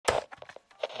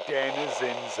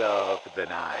Denizens of the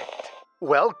night.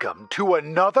 Welcome to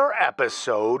another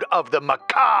episode of the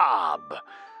macabre,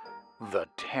 the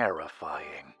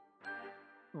terrifying.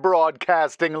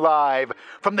 Broadcasting live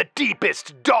from the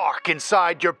deepest dark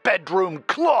inside your bedroom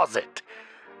closet,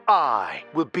 I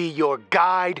will be your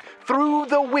guide through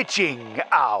the witching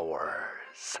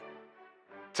hours.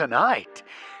 Tonight,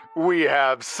 we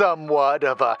have somewhat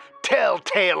of a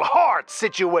telltale heart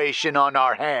situation on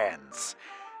our hands.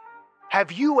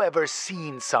 Have you ever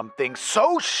seen something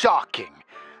so shocking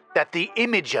that the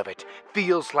image of it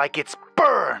feels like it's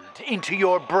burned into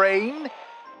your brain?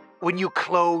 When you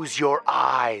close your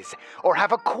eyes or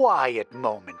have a quiet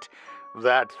moment,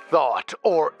 that thought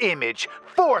or image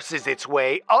forces its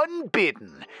way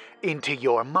unbidden into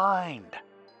your mind.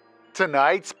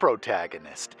 Tonight's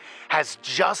protagonist has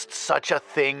just such a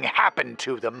thing happen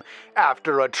to them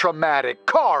after a traumatic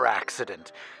car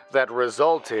accident that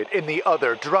resulted in the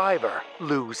other driver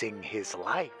losing his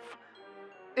life.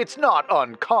 It's not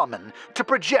uncommon to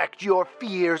project your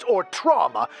fears or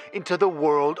trauma into the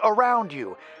world around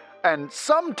you, and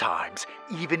sometimes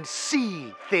even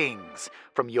see things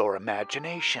from your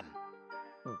imagination.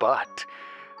 But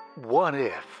what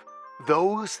if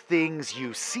those things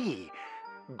you see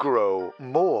grow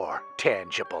more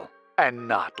tangible and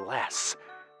not less?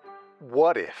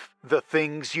 What if the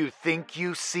things you think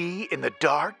you see in the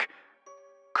dark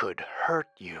could hurt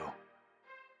you?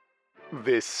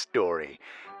 This story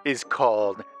is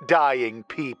called Dying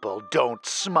People Don't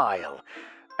Smile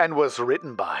and was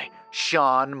written by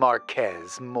Sean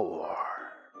Marquez Moore.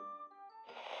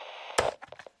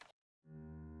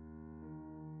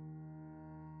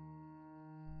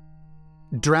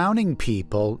 Drowning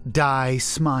people die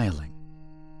smiling.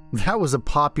 That was a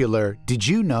popular "did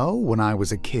you know" when I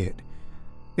was a kid.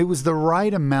 It was the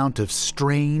right amount of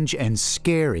strange and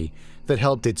scary that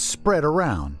helped it spread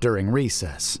around during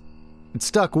recess. It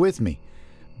stuck with me,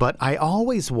 but I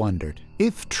always wondered,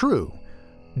 if true,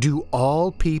 do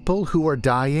all people who are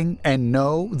dying and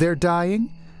know they're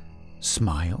dying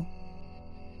smile?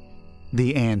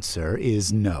 The answer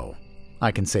is no.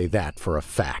 I can say that for a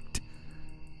fact.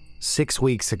 6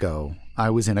 weeks ago, I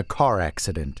was in a car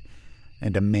accident,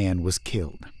 and a man was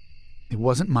killed. It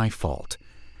wasn't my fault.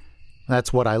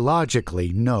 That's what I logically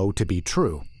know to be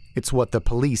true. It's what the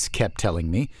police kept telling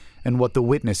me, and what the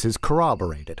witnesses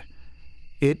corroborated.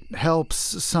 It helps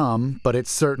some, but it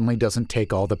certainly doesn't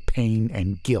take all the pain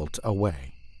and guilt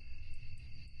away.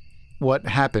 What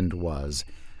happened was,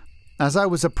 as I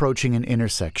was approaching an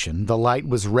intersection, the light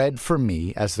was red for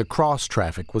me as the cross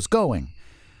traffic was going.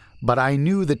 But I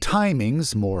knew the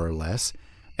timings, more or less,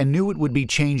 and knew it would be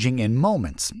changing in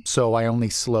moments, so I only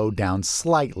slowed down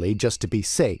slightly just to be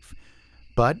safe.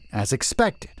 But, as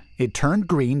expected, it turned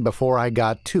green before I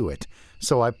got to it,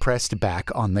 so I pressed back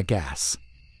on the gas.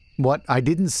 What I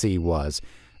didn't see was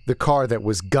the car that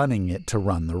was gunning it to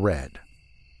run the red.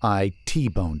 I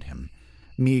T-boned him,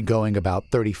 me going about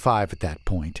 35 at that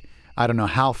point. I don't know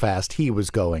how fast he was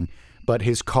going, but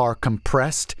his car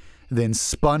compressed, then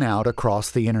spun out across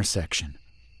the intersection.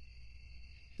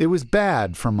 It was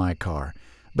bad for my car,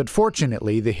 but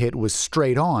fortunately the hit was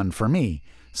straight on for me,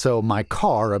 so my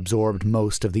car absorbed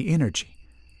most of the energy.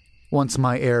 Once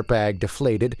my airbag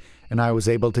deflated and I was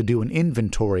able to do an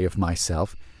inventory of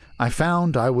myself, I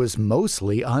found I was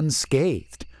mostly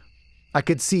unscathed. I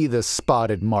could see the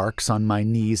spotted marks on my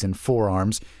knees and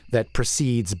forearms that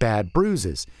precedes bad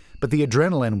bruises, but the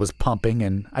adrenaline was pumping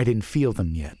and I didn't feel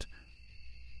them yet.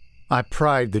 I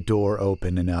pried the door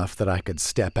open enough that I could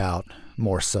step out,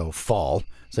 more so fall,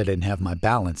 as I didn't have my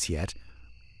balance yet.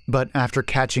 But after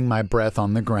catching my breath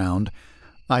on the ground,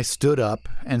 I stood up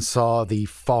and saw the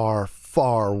far,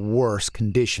 far worse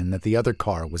condition that the other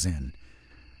car was in.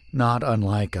 Not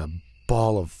unlike a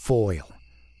ball of foil.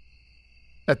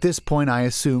 At this point, I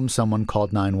assumed someone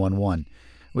called 911,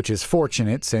 which is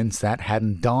fortunate since that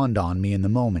hadn't dawned on me in the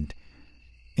moment.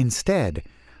 Instead,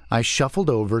 I shuffled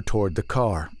over toward the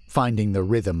car, finding the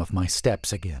rhythm of my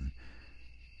steps again.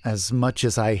 As much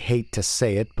as I hate to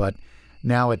say it, but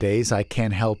nowadays I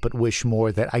can't help but wish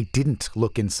more that I didn't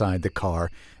look inside the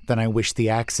car than I wish the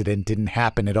accident didn't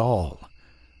happen at all.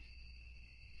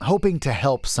 Hoping to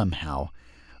help somehow,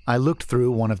 I looked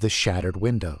through one of the shattered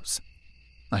windows.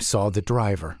 I saw the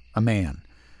driver, a man.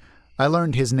 I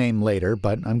learned his name later,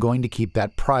 but I'm going to keep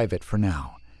that private for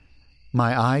now.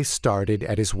 My eyes started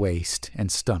at his waist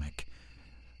and stomach.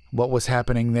 What was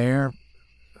happening there?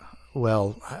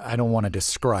 Well, I don't want to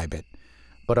describe it,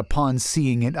 but upon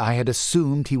seeing it, I had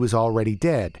assumed he was already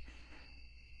dead.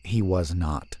 He was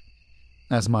not.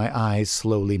 As my eyes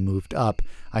slowly moved up,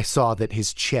 I saw that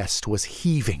his chest was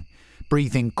heaving,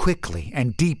 breathing quickly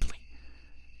and deeply.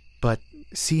 But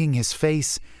seeing his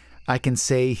face, I can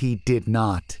say he did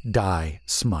not die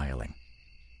smiling.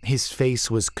 His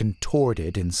face was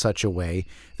contorted in such a way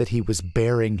that he was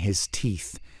baring his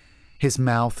teeth. His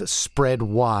mouth spread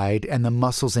wide, and the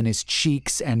muscles in his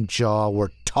cheeks and jaw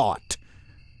were taut.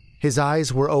 His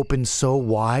eyes were open so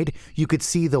wide you could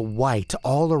see the white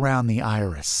all around the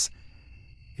iris.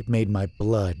 It made my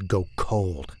blood go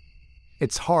cold.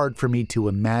 It's hard for me to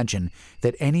imagine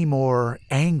that any more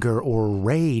anger or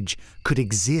rage could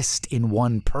exist in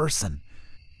one person.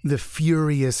 The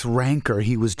furious rancor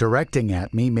he was directing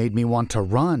at me made me want to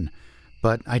run,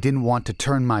 but I didn't want to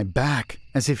turn my back,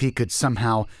 as if he could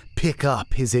somehow pick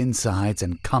up his insides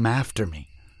and come after me.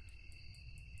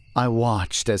 I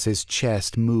watched as his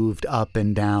chest moved up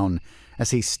and down,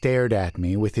 as he stared at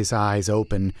me with his eyes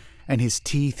open, and his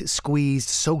teeth squeezed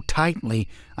so tightly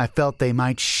I felt they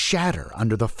might shatter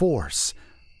under the force.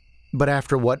 But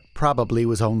after what probably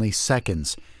was only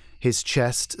seconds, his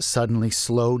chest suddenly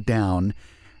slowed down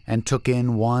and took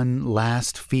in one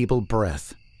last feeble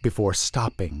breath before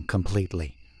stopping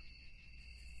completely.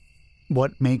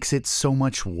 What makes it so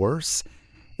much worse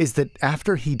is that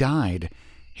after he died,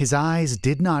 his eyes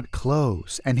did not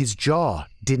close and his jaw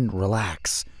didn't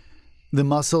relax. The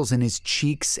muscles in his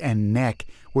cheeks and neck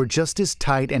were just as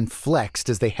tight and flexed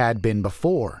as they had been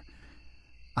before.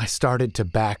 I started to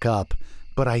back up,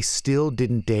 but I still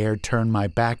didn't dare turn my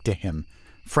back to him,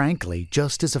 frankly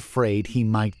just as afraid he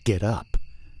might get up.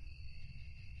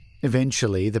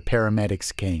 Eventually, the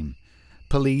paramedics came.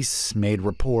 Police made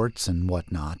reports and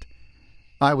whatnot.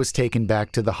 I was taken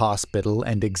back to the hospital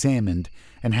and examined,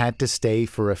 and had to stay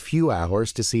for a few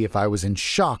hours to see if I was in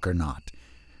shock or not.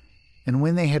 And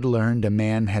when they had learned a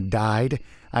man had died,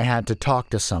 I had to talk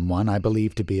to someone I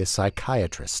believed to be a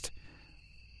psychiatrist.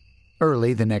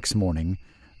 Early the next morning,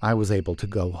 I was able to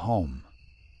go home.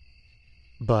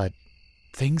 But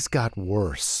things got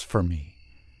worse for me.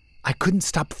 I couldn't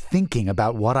stop thinking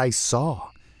about what I saw,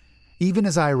 even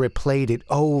as I replayed it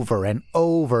over and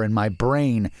over in my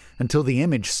brain until the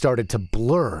image started to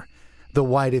blur. The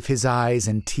white of his eyes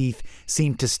and teeth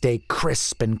seemed to stay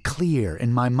crisp and clear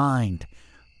in my mind.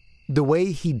 The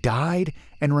way he died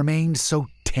and remained so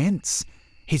tense,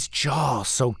 his jaw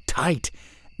so tight,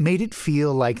 made it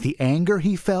feel like the anger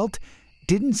he felt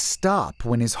didn't stop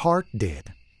when his heart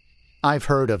did. I've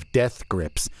heard of death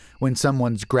grips, when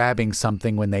someone's grabbing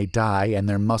something when they die and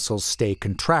their muscles stay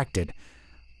contracted,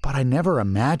 but I never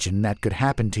imagined that could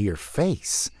happen to your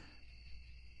face.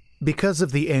 Because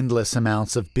of the endless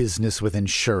amounts of business with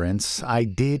insurance, I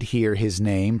did hear his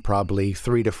name probably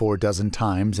 3 to 4 dozen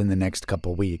times in the next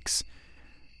couple weeks.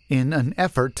 In an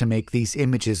effort to make these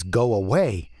images go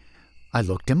away, I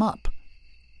looked him up.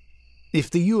 If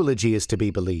the eulogy is to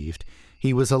be believed,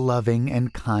 he was a loving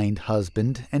and kind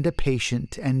husband and a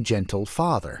patient and gentle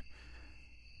father.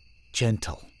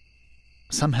 Gentle.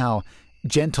 Somehow,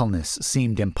 gentleness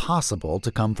seemed impossible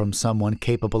to come from someone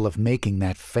capable of making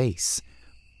that face.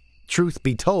 Truth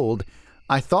be told,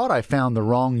 I thought I found the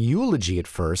wrong eulogy at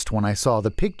first when I saw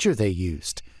the picture they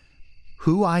used.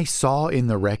 Who I saw in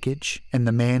the wreckage, and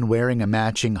the man wearing a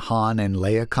matching Han and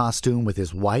Leia costume with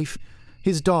his wife,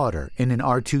 his daughter in an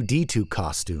R2-D2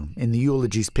 costume in the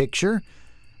eulogy's picture,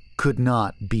 could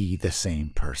not be the same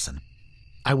person.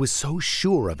 I was so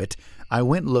sure of it, I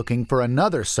went looking for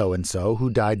another so-and-so who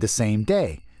died the same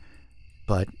day.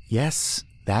 But yes,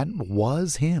 that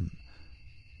was him.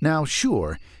 Now,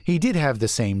 sure, he did have the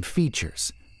same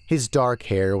features. His dark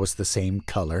hair was the same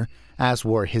color, as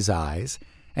were his eyes,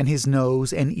 and his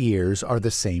nose and ears are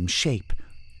the same shape.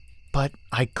 But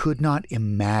I could not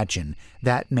imagine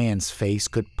that man's face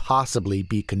could possibly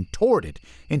be contorted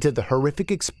into the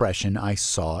horrific expression I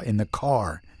saw in the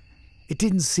car. It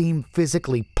didn't seem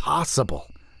physically possible,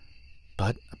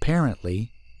 but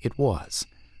apparently it was.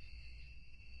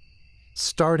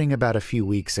 Starting about a few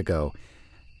weeks ago,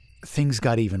 things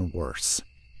got even worse.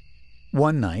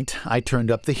 One night, I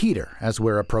turned up the heater as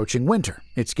we're approaching winter.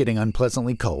 It's getting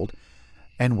unpleasantly cold,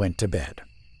 and went to bed.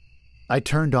 I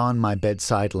turned on my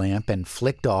bedside lamp and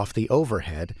flicked off the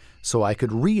overhead so I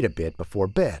could read a bit before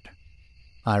bed.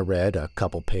 I read a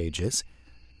couple pages.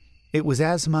 It was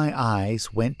as my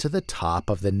eyes went to the top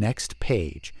of the next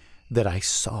page that I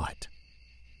saw it.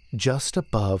 Just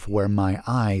above where my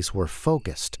eyes were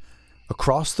focused,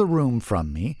 across the room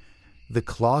from me, the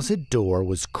closet door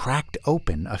was cracked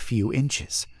open a few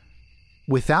inches.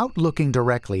 Without looking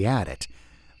directly at it,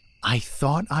 I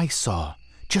thought I saw,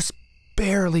 just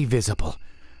barely visible,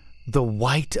 the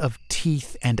white of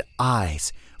teeth and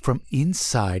eyes from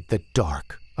inside the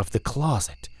dark of the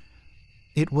closet.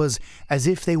 It was as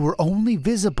if they were only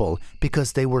visible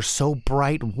because they were so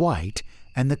bright white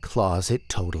and the closet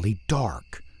totally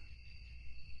dark.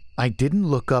 I didn't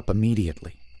look up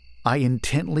immediately. I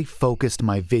intently focused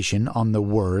my vision on the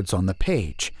words on the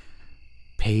page.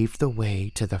 Pave the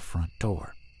way to the front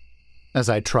door. As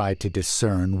I tried to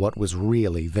discern what was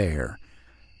really there,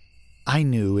 I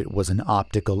knew it was an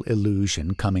optical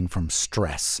illusion coming from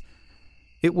stress.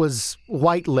 It was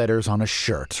white letters on a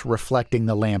shirt reflecting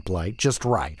the lamplight just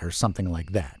right or something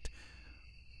like that.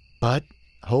 But,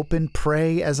 hope and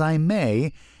pray as I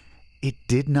may, it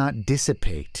did not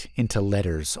dissipate into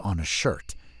letters on a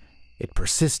shirt. It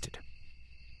persisted.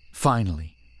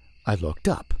 Finally, I looked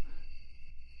up.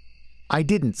 I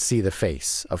didn't see the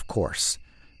face, of course,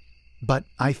 but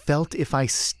I felt if I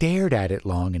stared at it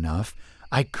long enough,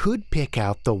 I could pick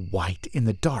out the white in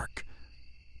the dark.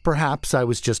 Perhaps I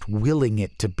was just willing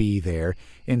it to be there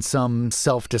in some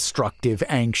self-destructive,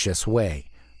 anxious way.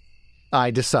 I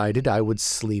decided I would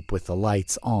sleep with the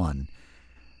lights on.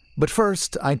 But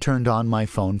first, I turned on my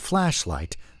phone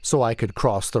flashlight so I could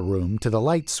cross the room to the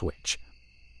light switch.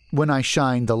 When I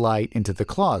shined the light into the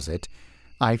closet,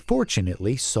 I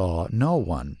fortunately saw no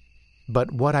one.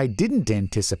 But what I didn't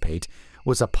anticipate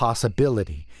was a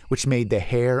possibility which made the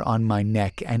hair on my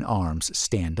neck and arms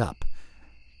stand up.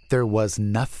 There was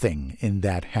nothing in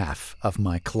that half of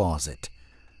my closet.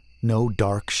 No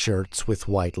dark shirts with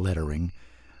white lettering,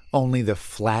 only the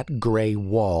flat gray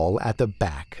wall at the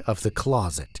back of the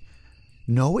closet.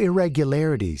 No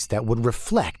irregularities that would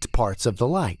reflect parts of the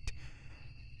light.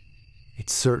 It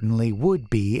certainly would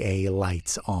be a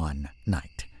lights-on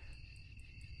night.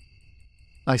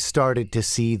 I started to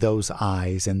see those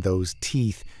eyes and those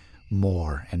teeth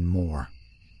more and more.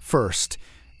 First,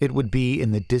 it would be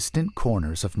in the distant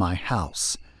corners of my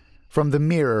house. From the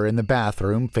mirror in the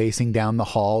bathroom facing down the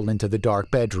hall into the dark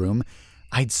bedroom,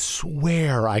 I'd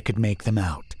swear I could make them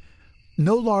out.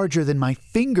 No larger than my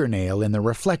fingernail in the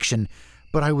reflection,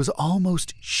 but I was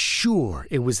almost sure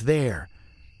it was there,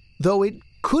 though it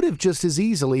could have just as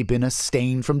easily been a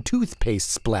stain from toothpaste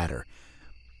splatter.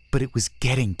 But it was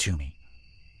getting to me.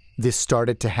 This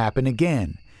started to happen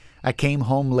again. I came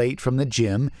home late from the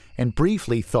gym and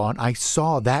briefly thought I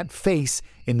saw that face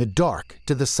in the dark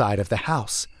to the side of the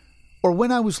house. Or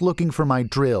when I was looking for my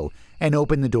drill and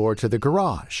opened the door to the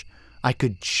garage, I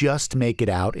could just make it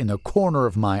out in the corner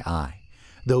of my eye,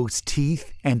 those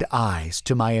teeth and eyes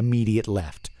to my immediate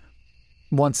left.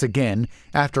 Once again,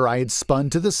 after I had spun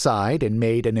to the side and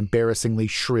made an embarrassingly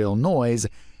shrill noise,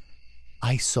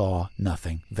 I saw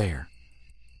nothing there.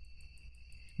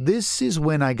 This is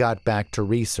when I got back to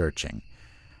researching,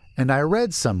 and I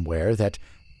read somewhere that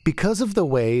because of the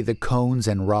way the cones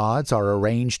and rods are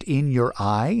arranged in your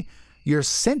eye, your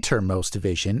centermost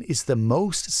vision is the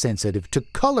most sensitive to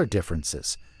color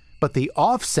differences, but the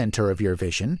off-center of your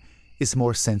vision is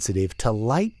more sensitive to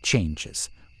light changes.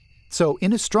 So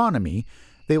in astronomy,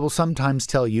 they will sometimes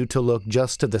tell you to look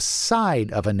just to the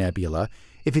side of a nebula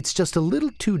if it's just a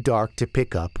little too dark to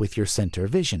pick up with your center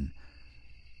vision.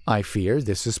 I fear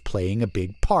this is playing a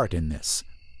big part in this.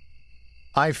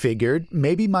 I figured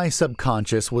maybe my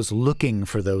subconscious was looking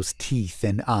for those teeth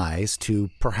and eyes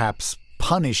to perhaps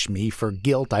punish me for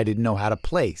guilt I didn't know how to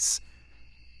place.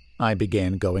 I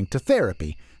began going to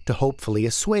therapy to hopefully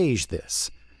assuage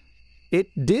this.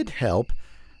 It did help,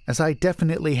 as I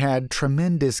definitely had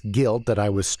tremendous guilt that I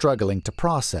was struggling to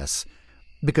process,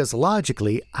 because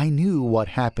logically I knew what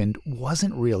happened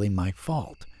wasn't really my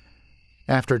fault.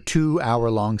 After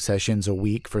 2-hour-long sessions a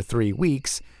week for 3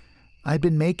 weeks, I'd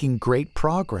been making great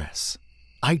progress.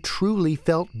 I truly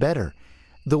felt better,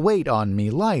 the weight on me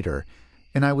lighter,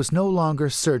 and I was no longer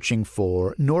searching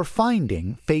for nor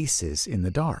finding faces in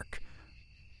the dark.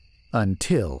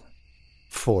 Until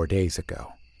 4 days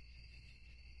ago.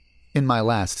 In my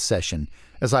last session,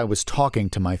 as I was talking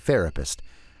to my therapist,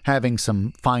 having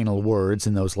some final words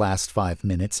in those last 5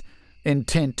 minutes,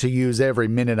 intent to use every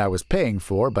minute I was paying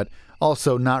for, but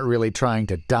also not really trying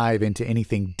to dive into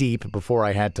anything deep before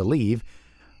I had to leave,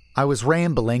 I was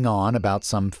rambling on about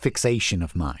some fixation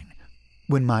of mine,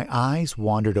 when my eyes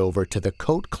wandered over to the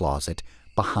coat closet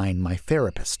behind my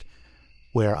therapist,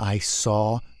 where I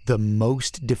saw the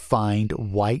most defined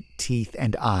white teeth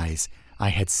and eyes I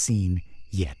had seen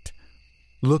yet.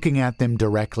 Looking at them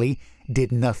directly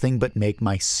did nothing but make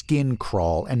my skin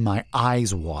crawl and my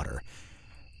eyes water,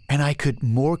 and I could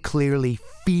more clearly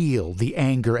feel the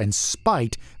anger and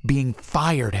spite being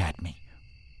fired at me.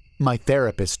 My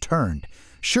therapist turned,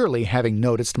 surely having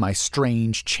noticed my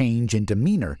strange change in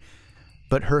demeanor,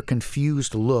 but her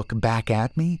confused look back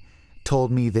at me told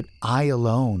me that I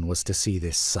alone was to see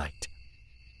this sight.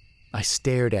 I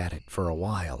stared at it for a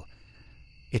while.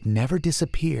 It never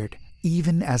disappeared,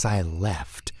 even as I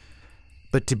left,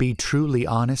 But to be truly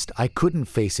honest, I couldn't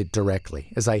face it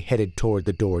directly as I headed toward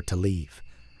the door to leave.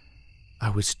 I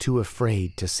was too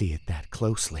afraid to see it that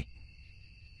closely.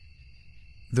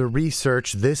 The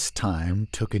research this time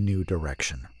took a new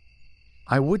direction.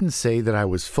 I wouldn't say that I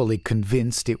was fully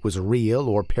convinced it was real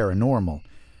or paranormal.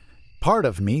 Part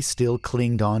of me still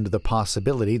clinged on to the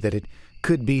possibility that it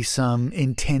could be some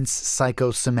intense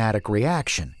psychosomatic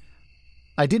reaction.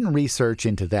 I didn't research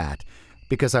into that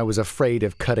because I was afraid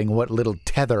of cutting what little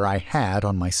tether I had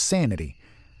on my sanity.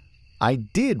 I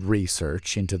did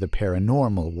research into the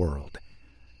paranormal world.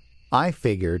 I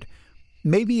figured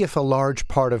maybe if a large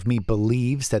part of me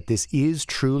believes that this is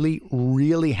truly,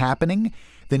 really happening,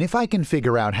 then if I can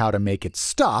figure out how to make it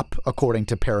stop according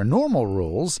to paranormal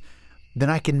rules, then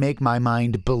I can make my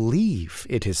mind believe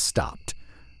it has stopped,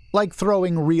 like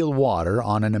throwing real water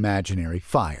on an imaginary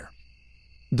fire.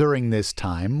 During this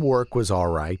time, work was all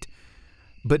right,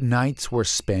 but nights were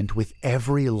spent with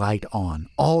every light on,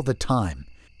 all the time,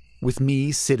 with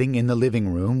me sitting in the living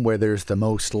room where there's the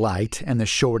most light and the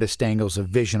shortest angles of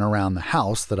vision around the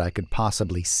house that I could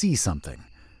possibly see something.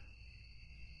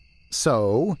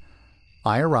 So,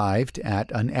 I arrived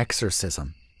at an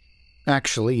exorcism.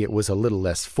 Actually, it was a little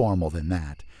less formal than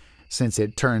that, since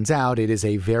it turns out it is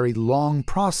a very long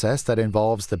process that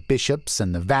involves the bishops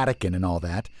and the Vatican and all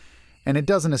that, and it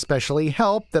doesn't especially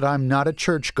help that I'm not a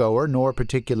churchgoer nor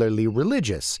particularly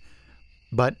religious.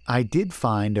 But I did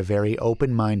find a very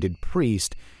open-minded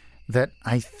priest that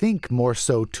I think more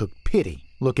so took pity,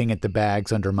 looking at the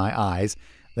bags under my eyes,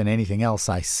 than anything else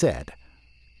I said.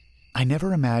 I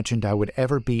never imagined I would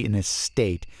ever be in a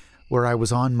state where I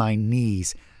was on my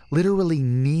knees, literally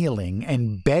kneeling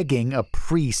and begging a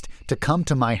priest to come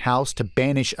to my house to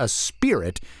banish a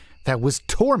spirit that was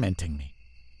tormenting me.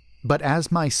 But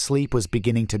as my sleep was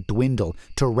beginning to dwindle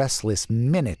to restless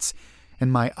minutes,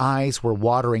 and my eyes were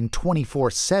watering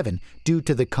 24/7 due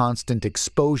to the constant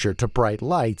exposure to bright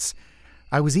lights,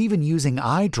 I was even using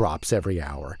eye drops every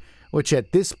hour, which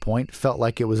at this point felt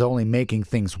like it was only making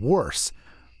things worse.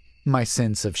 My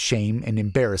sense of shame and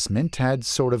embarrassment had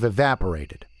sort of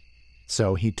evaporated.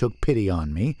 So he took pity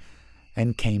on me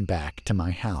and came back to my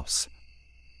house.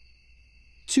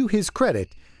 To his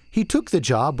credit, he took the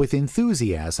job with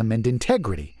enthusiasm and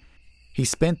integrity. He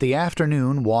spent the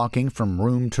afternoon walking from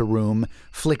room to room,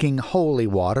 flicking holy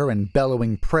water and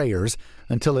bellowing prayers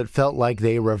until it felt like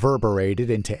they reverberated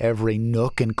into every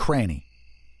nook and cranny.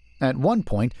 At one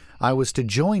point, I was to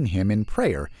join him in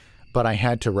prayer, but I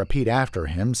had to repeat after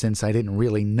him since I didn't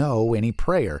really know any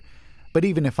prayer. But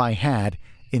even if I had,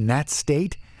 in that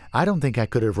state, I don't think I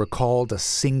could have recalled a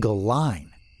single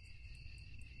line.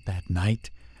 That night,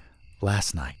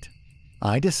 last night,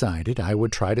 I decided I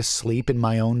would try to sleep in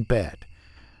my own bed.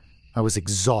 I was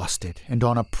exhausted and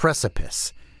on a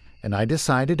precipice, and I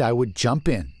decided I would jump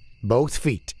in, both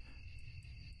feet.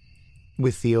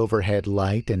 With the overhead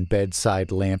light and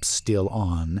bedside lamp still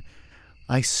on,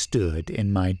 I stood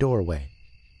in my doorway.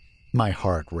 My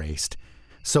heart raced,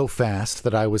 so fast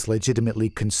that I was legitimately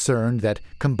concerned that,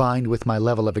 combined with my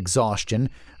level of exhaustion,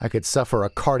 I could suffer a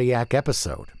cardiac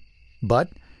episode. But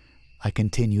I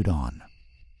continued on.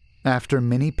 After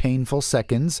many painful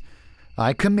seconds,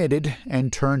 I committed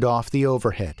and turned off the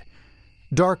overhead.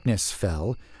 Darkness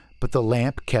fell, but the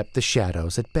lamp kept the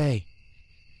shadows at bay.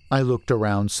 I looked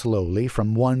around slowly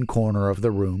from one corner of the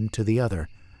room to the other.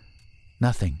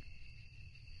 Nothing.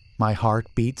 My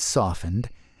heartbeat softened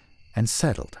and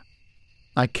settled.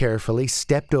 I carefully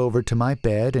stepped over to my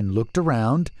bed and looked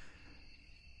around.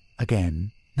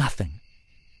 Again, nothing.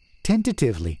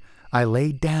 Tentatively, I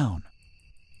laid down.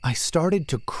 I started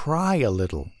to cry a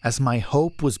little as my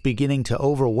hope was beginning to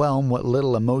overwhelm what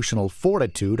little emotional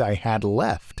fortitude I had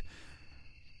left.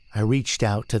 I reached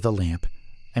out to the lamp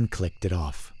and clicked it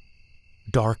off.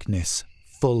 Darkness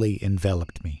fully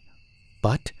enveloped me,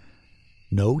 but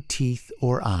no teeth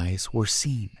or eyes were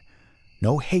seen,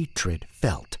 no hatred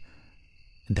felt,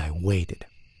 and I waited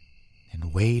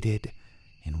and waited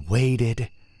and waited.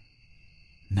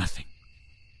 Nothing.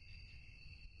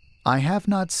 I have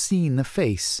not seen the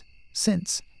face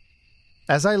since.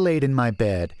 As I laid in my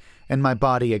bed and my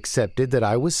body accepted that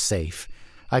I was safe,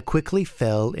 I quickly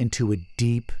fell into a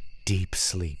deep, deep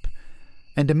sleep,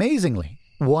 and amazingly,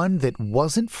 one that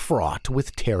wasn't fraught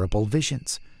with terrible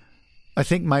visions. I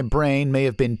think my brain may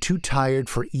have been too tired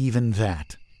for even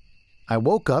that. I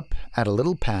woke up at a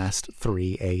little past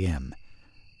 3 a.m.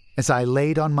 As I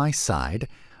laid on my side,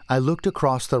 I looked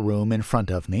across the room in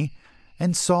front of me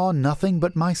and saw nothing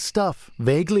but my stuff,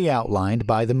 vaguely outlined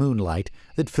by the moonlight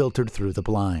that filtered through the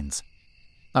blinds.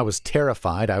 I was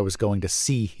terrified I was going to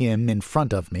see him in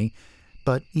front of me,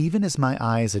 but even as my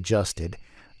eyes adjusted,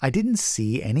 I didn't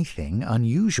see anything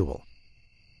unusual.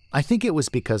 I think it was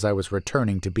because I was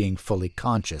returning to being fully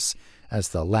conscious as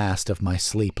the last of my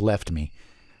sleep left me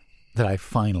that I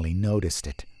finally noticed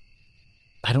it.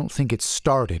 I don't think it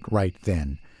started right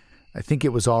then. I think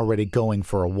it was already going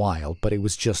for a while, but it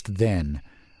was just then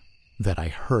that I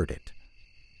heard it.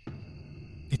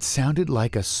 It sounded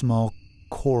like a small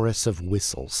chorus of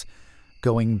whistles,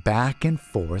 going back and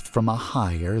forth from a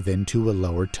higher then to a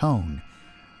lower tone.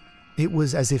 It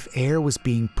was as if air was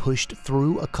being pushed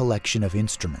through a collection of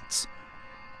instruments.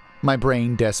 My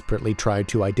brain desperately tried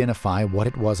to identify what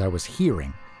it was I was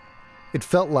hearing. It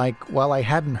felt like, while I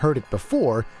hadn't heard it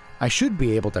before, I should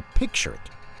be able to picture it.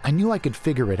 I knew I could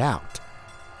figure it out.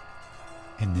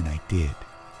 And then I did,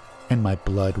 and my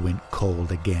blood went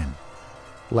cold again.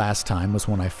 Last time was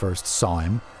when I first saw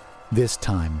him. This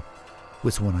time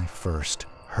was when I first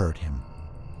heard him.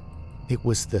 It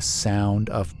was the sound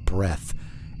of breath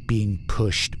being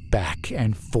pushed back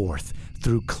and forth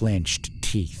through clenched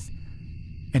teeth.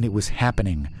 And it was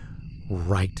happening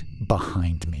right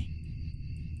behind me.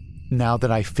 Now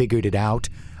that I figured it out,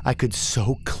 I could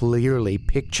so clearly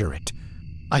picture it.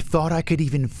 I thought I could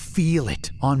even feel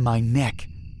it on my neck.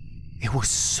 It was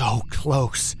so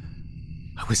close.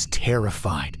 I was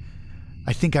terrified.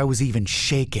 I think I was even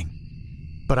shaking.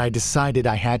 But I decided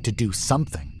I had to do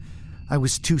something. I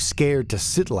was too scared to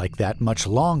sit like that much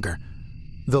longer.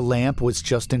 The lamp was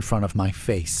just in front of my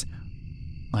face.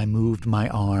 I moved my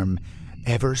arm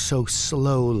ever so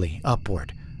slowly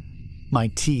upward. My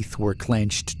teeth were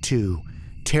clenched too,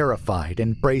 terrified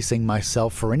and bracing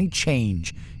myself for any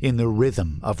change in the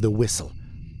rhythm of the whistle.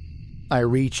 I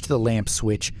reached the lamp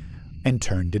switch and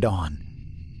turned it on.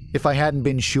 If I hadn't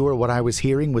been sure what I was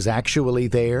hearing was actually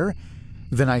there,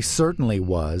 then I certainly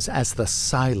was, as the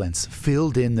silence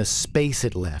filled in the space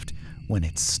it left when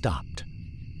it stopped.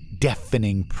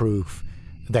 Deafening proof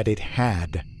that it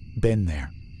had been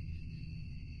there.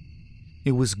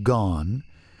 It was gone,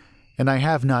 and I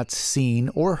have not seen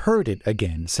or heard it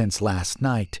again since last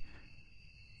night.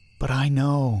 But I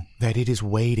know that it is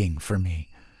waiting for me,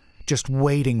 just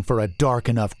waiting for a dark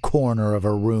enough corner of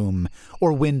a room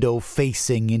or window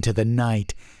facing into the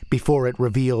night before it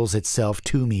reveals itself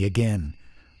to me again.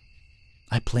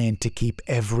 I plan to keep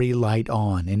every light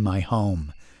on in my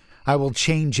home. I will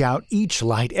change out each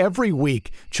light every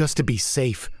week just to be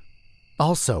safe.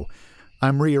 Also,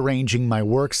 I'm rearranging my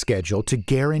work schedule to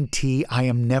guarantee I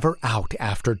am never out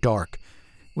after dark,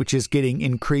 which is getting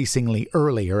increasingly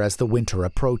earlier as the winter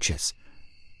approaches.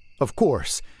 Of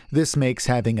course, this makes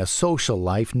having a social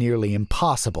life nearly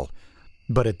impossible,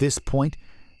 but at this point,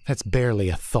 that's barely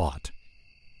a thought.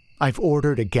 I've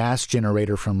ordered a gas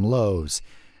generator from Lowe's,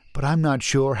 but I'm not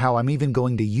sure how I'm even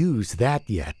going to use that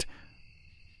yet.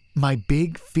 My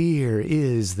big fear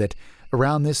is that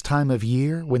around this time of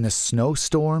year, when the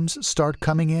snowstorms start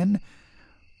coming in,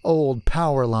 old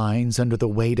power lines under the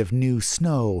weight of new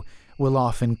snow will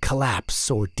often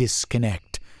collapse or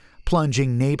disconnect,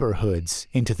 plunging neighborhoods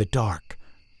into the dark.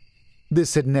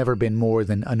 This had never been more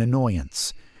than an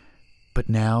annoyance, but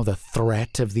now the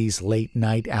threat of these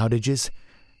late-night outages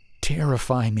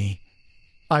terrify me.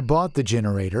 I bought the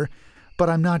generator, but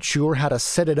I'm not sure how to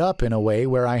set it up in a way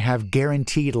where I have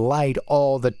guaranteed light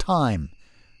all the time.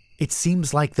 It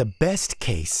seems like the best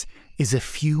case is a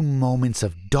few moments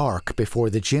of dark before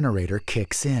the generator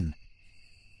kicks in.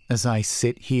 As I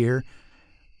sit here,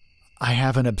 I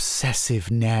have an obsessive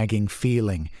nagging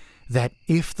feeling that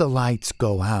if the lights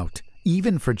go out,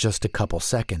 even for just a couple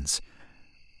seconds,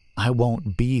 I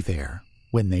won't be there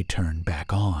when they turn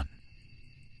back on.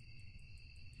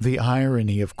 The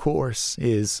irony, of course,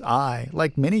 is I,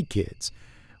 like many kids,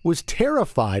 was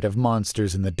terrified of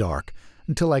monsters in the dark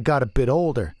until I got a bit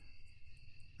older.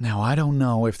 Now, I don't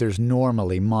know if there's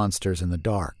normally monsters in the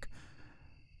dark,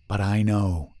 but I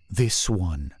know this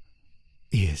one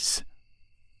is.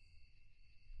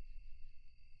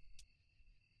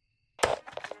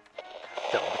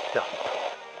 Thump, thump.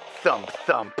 Thump,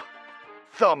 thump.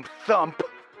 Thump, thump.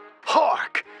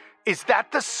 Hark! Is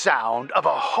that the sound of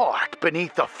a heart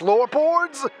beneath the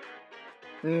floorboards?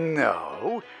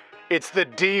 No, it's the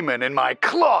demon in my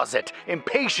closet,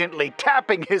 impatiently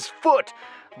tapping his foot,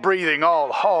 breathing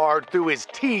all hard through his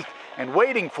teeth and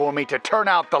waiting for me to turn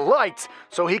out the lights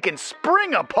so he can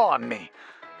spring upon me.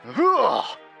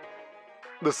 Ugh!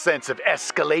 The sense of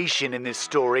escalation in this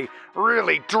story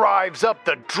really drives up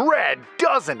the dread,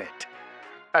 doesn't it?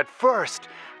 At first,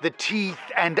 the teeth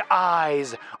and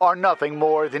eyes are nothing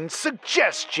more than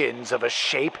suggestions of a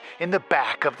shape in the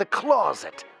back of the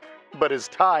closet. But as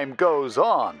time goes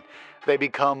on, they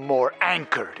become more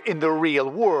anchored in the real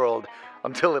world,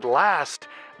 until at last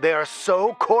They are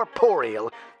so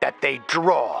corporeal that they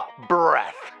draw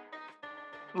breath.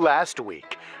 Last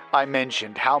week, I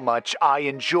mentioned how much I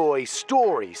enjoy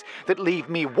stories that leave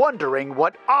me wondering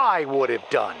what I would have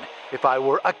done if I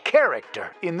were a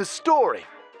character in the story.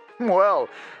 Well,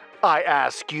 I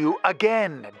ask you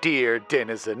again, dear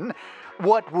denizen,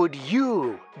 what would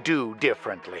you do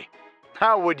differently?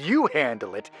 How would you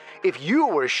handle it if you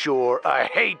were sure a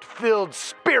hate-filled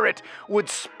spirit would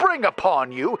spring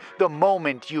upon you the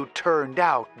moment you turned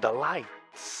out the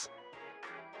lights?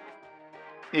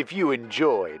 If you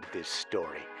enjoyed this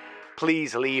story,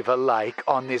 please leave a like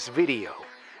on this video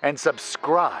and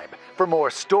subscribe for more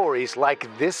stories like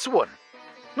this one.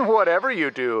 Whatever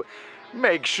you do,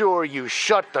 make sure you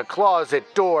shut the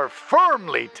closet door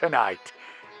firmly tonight.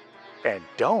 And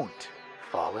don't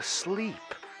fall asleep.